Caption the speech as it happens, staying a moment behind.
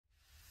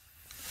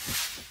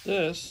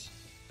This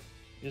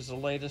is the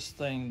latest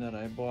thing that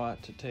I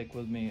bought to take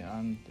with me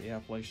on the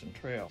Appalachian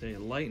Trail. A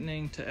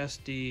Lightning to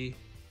SD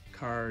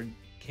card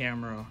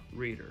camera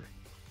reader.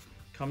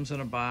 Comes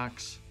in a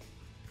box,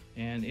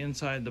 and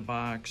inside the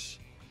box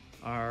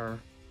are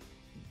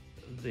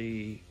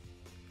the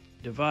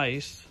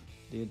device,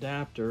 the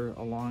adapter,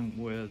 along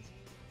with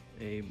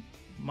a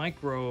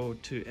micro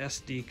to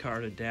SD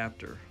card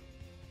adapter.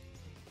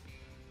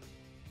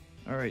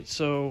 Alright,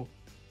 so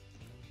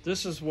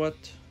this is what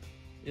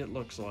it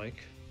looks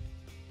like.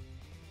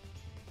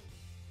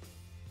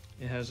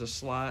 It has a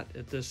slot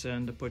at this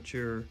end to put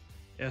your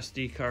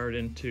SD card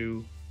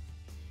into.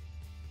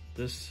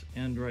 This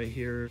end right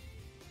here,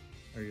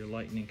 or your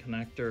lightning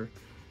connector.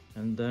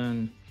 And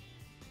then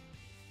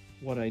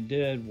what I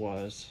did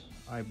was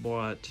I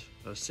bought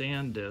a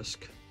SanDisk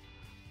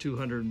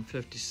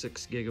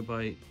 256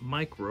 gigabyte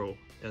micro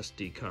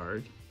SD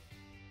card,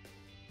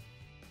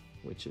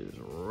 which is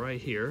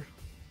right here.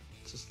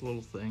 It's this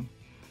little thing.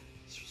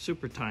 It's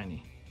super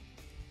tiny.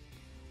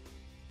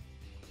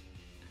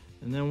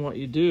 And then what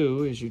you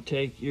do is you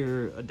take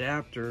your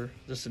adapter,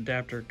 this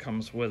adapter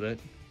comes with it,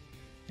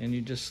 and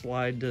you just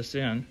slide this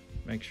in.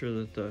 Make sure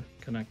that the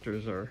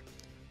connectors are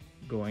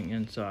going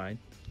inside.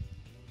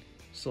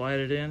 Slide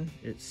it in,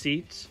 it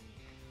seats,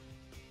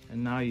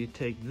 and now you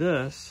take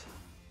this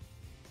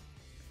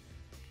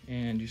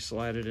and you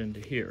slide it into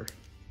here.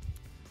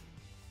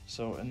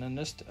 So, and then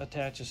this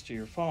attaches to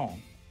your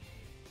phone.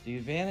 The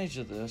advantage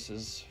of this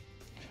is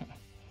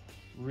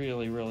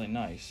really, really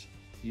nice.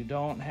 You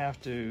don't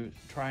have to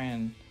try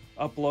and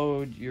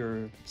upload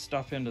your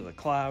stuff into the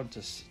cloud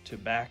to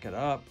back it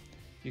up.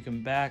 You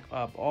can back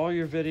up all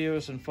your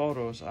videos and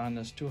photos on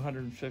this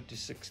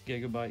 256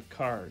 gigabyte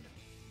card.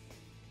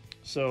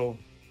 So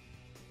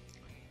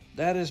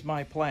that is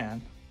my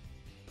plan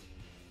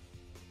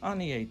on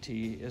the AT,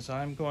 is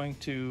I'm going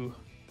to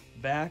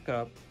back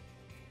up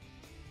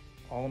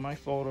all of my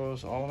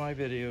photos, all of my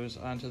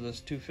videos onto this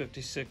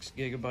 256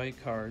 gigabyte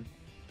card,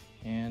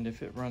 and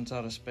if it runs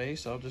out of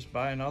space, I'll just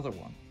buy another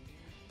one.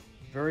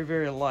 Very,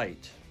 very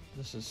light.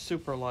 This is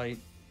super light.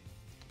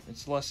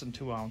 It's less than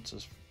 2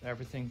 ounces,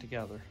 everything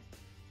together.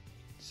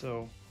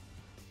 So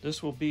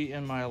this will be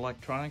in my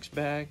electronics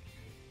bag,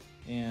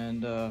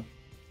 and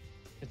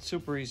it's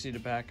super easy to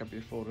back up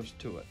your photos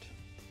to it.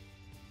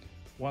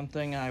 One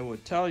thing I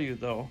would tell you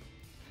though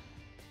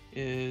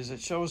is it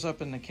shows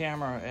up in the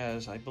camera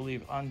as, I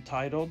believe,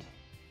 untitled.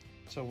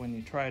 So when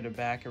you try to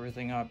back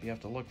everything up, you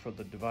have to look for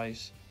the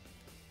device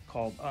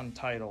called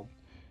untitled.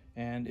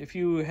 And if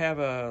you have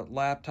a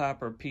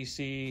laptop or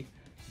PC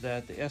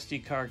that the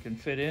SD card can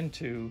fit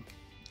into,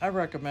 I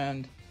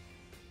recommend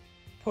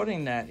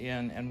putting that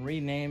in and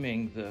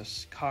renaming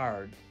this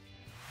card.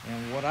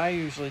 And what I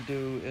usually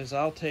do is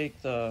I'll take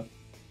the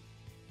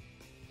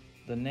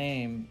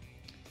name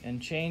and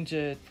change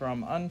it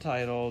from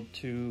untitled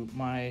to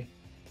my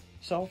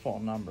cell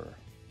phone number.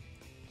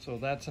 So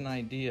that's an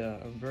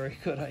idea, a very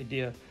good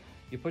idea.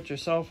 You put your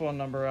cell phone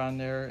number on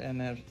there,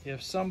 and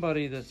if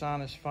somebody that's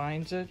honest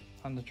finds it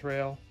on the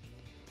trail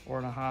or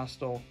in a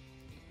hostel,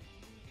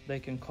 they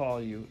can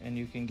call you and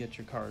you can get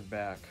your card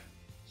back.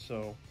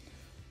 So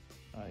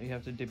you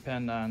have to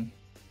depend on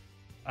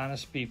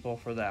honest people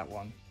for that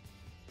one.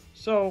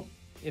 So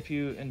if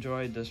you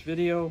enjoyed this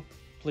video,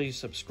 please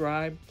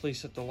subscribe,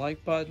 please hit the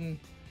like button,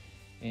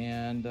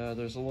 and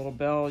there's a little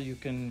bell you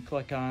can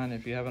click on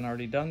if you haven't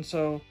already done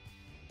so.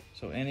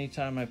 So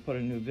anytime I put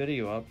a new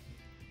video up,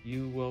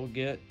 you will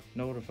get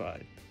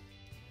notified.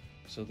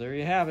 So there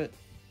you have it.